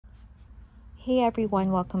Hey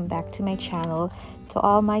everyone, welcome back to my channel. To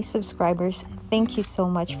all my subscribers, thank you so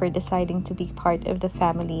much for deciding to be part of the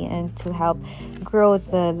family and to help grow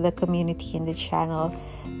the community in the channel.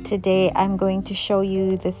 Today, I'm going to show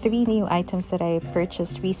you the 3 new items that I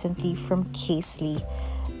purchased recently from Casely.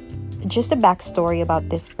 Just a backstory about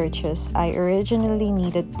this purchase. I originally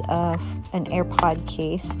needed an Airpod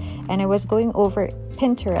case, and I was going over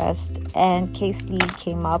Pinterest, and Casely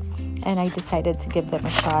came up, and I decided to give them a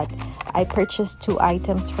shot. I purchased 2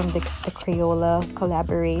 items from the Crayola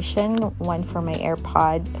collaboration, one for my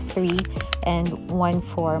Airpod 3 and one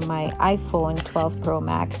for my iPhone 12 Pro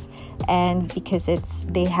Max. And because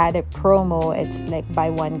they had a promo, it's like buy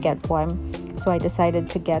one get one, so I decided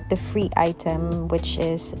to get the free item, which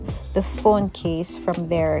is the phone case from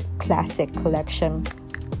their classic collection.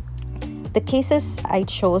 The cases I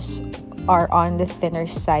chose are on the thinner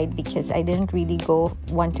side because I didn't really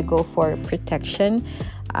want to go for protection.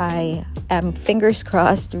 I am, fingers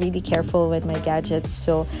crossed, really careful with my gadgets,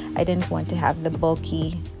 so I didn't want to have the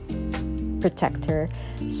bulky protector.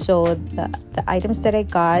 So the items that I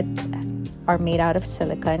got are made out of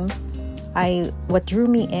silicone. What drew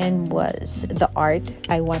me in was the art.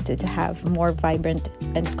 I wanted to have more vibrant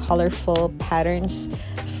and colorful patterns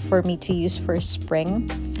for me to use for spring.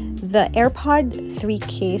 The Airpod 3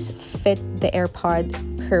 case fit the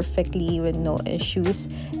Airpod perfectly with no issues,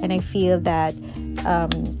 and I feel that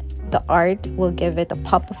the art will give it a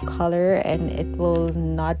pop of color and it will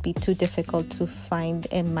not be too difficult to find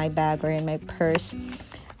in my bag or in my purse.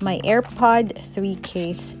 My Airpod 3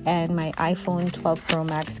 case and my iPhone 12 Pro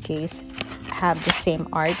Max case have the same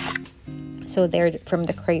art, so they're from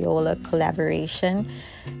the Crayola collaboration.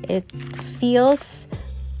 It feels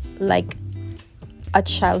like a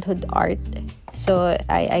childhood art. So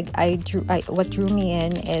what drew me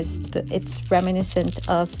in is it's reminiscent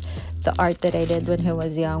of the art that I did when I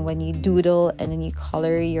was young, when you doodle and then you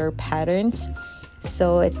color your patterns.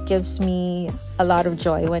 So it gives me a lot of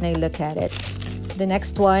joy when I look at it. The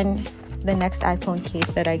next iPhone case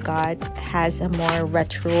that I got has a more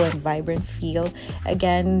retro and vibrant feel.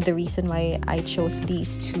 Again, the reason why I chose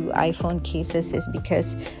these 2 iPhone cases is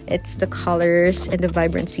because it's the colors and the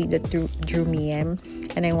vibrancy that drew me in,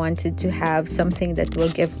 and I wanted to have something that will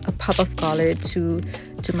give a pop of color to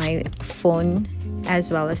my phone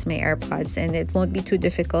as well as my AirPods, and it won't be too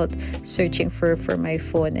difficult searching for my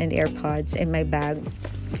phone and AirPods in my bag.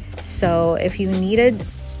 So if you needed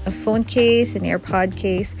a phone case, an AirPod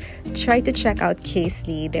case, try to check out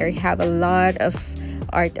Casely. They have a lot of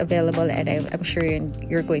art available, and I'm sure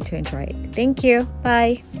you're going to enjoy it. Thank you.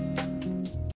 Bye.